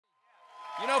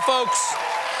You know, folks,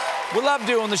 we love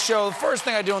doing the show. The first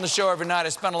thing I do on the show every night, I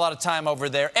spend a lot of time over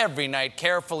there every night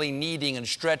carefully kneading and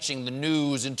stretching the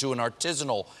news into an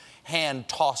artisanal,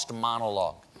 hand-tossed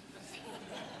monologue.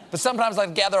 But sometimes I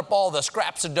gather up all the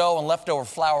scraps of dough and leftover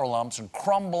flour lumps and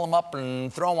crumble them up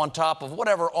and throw them on top of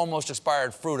whatever almost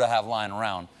expired fruit I have lying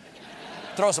around.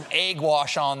 Throw some egg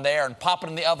wash on there and pop it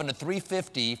in the oven at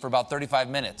 350 for about 35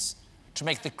 minutes to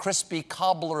make the crispy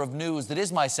cobbler of news that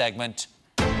is my segment.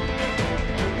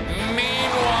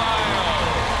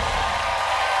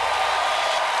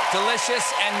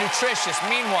 Delicious and nutritious.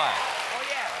 Meanwhile. Oh,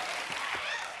 yeah.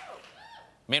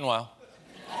 Meanwhile,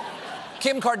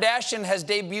 Kim Kardashian has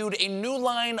debuted a new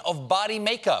line of body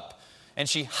makeup, and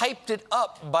she hyped it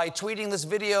up by tweeting this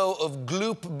video of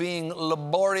gloop being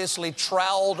laboriously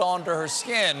troweled onto her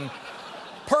skin.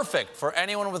 Perfect for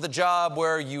anyone with a job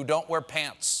where you don't wear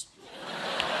pants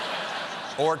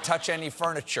or touch any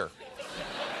furniture.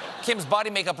 Kim's body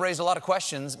makeup raised a lot of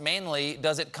questions. Mainly,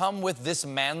 does it come with this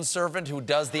manservant who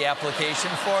does the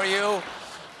application for you?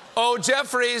 Oh,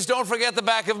 Jeffries, don't forget the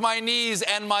back of my knees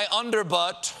and my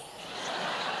underbutt.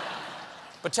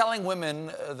 But telling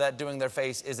women that doing their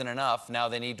face isn't enough, now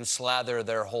they need to slather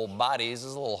their whole bodies,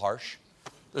 is a little harsh.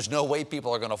 There's no way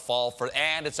people are gonna fall for it,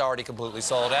 and it's already completely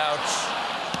sold out.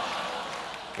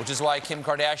 Which is why Kim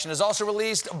Kardashian has also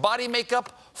released body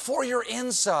makeup for your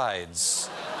insides.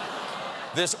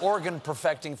 This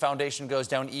organ-perfecting foundation goes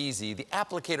down easy. The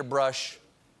applicator brush,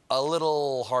 a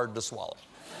little hard to swallow.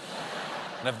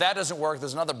 And if that doesn't work,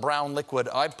 there's another brown liquid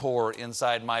I pour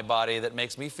inside my body that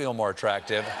makes me feel more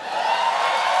attractive.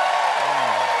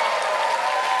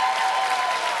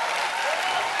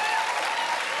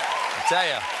 I tell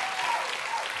you,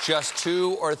 just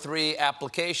 2 or 3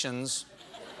 applications,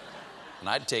 and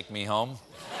I'd take me home.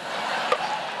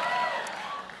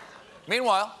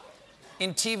 Meanwhile,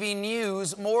 in TV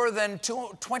news, more than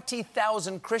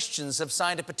 20,000 Christians have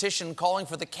signed a petition calling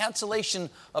for the cancellation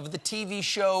of the TV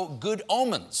show Good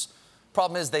Omens.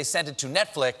 Problem is, they sent it to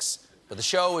Netflix, but the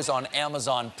show is on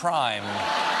Amazon Prime.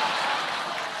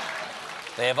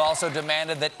 They have also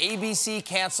demanded that ABC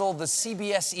cancel the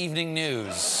CBS Evening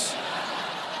News.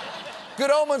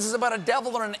 Good Omens is about a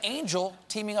devil and an angel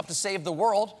teaming up to save the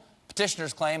world.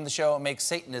 Petitioners claim the show makes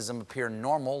Satanism appear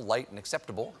normal, light, and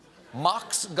acceptable,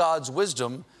 mocks God's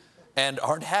wisdom, and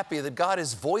aren't happy that God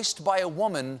is voiced by a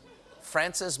woman,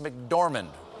 Frances McDormand.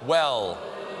 Well,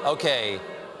 okay,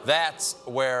 that's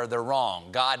where they're wrong.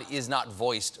 God is not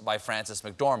voiced by Frances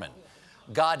McDormand.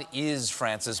 God is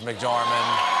Frances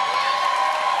McDormand.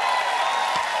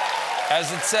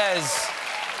 As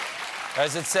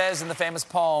it says in the famous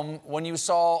poem, when you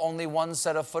saw only one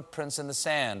set of footprints in the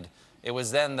sand, it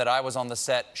was then that I was on the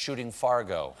set shooting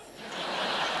Fargo.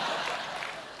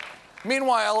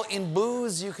 Meanwhile, in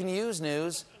booze you can use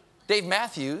news, Dave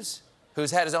Matthews,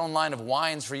 who's had his own line of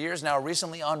wines for years now,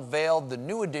 recently unveiled the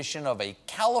new edition of a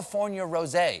California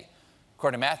rosé.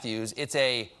 According to Matthews, it's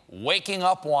a waking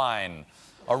up wine,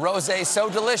 a rosé so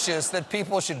delicious that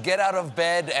people should get out of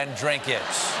bed and drink it.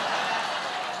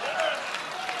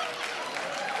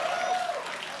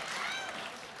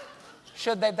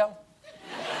 Should they, though?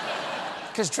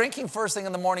 Because drinking first thing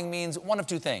in the morning means one of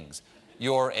 2 things.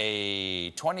 You're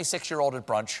a 26-year-old at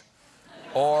brunch,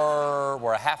 or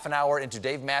we're a half an hour into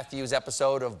Dave Matthews'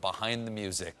 episode of Behind the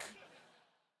Music.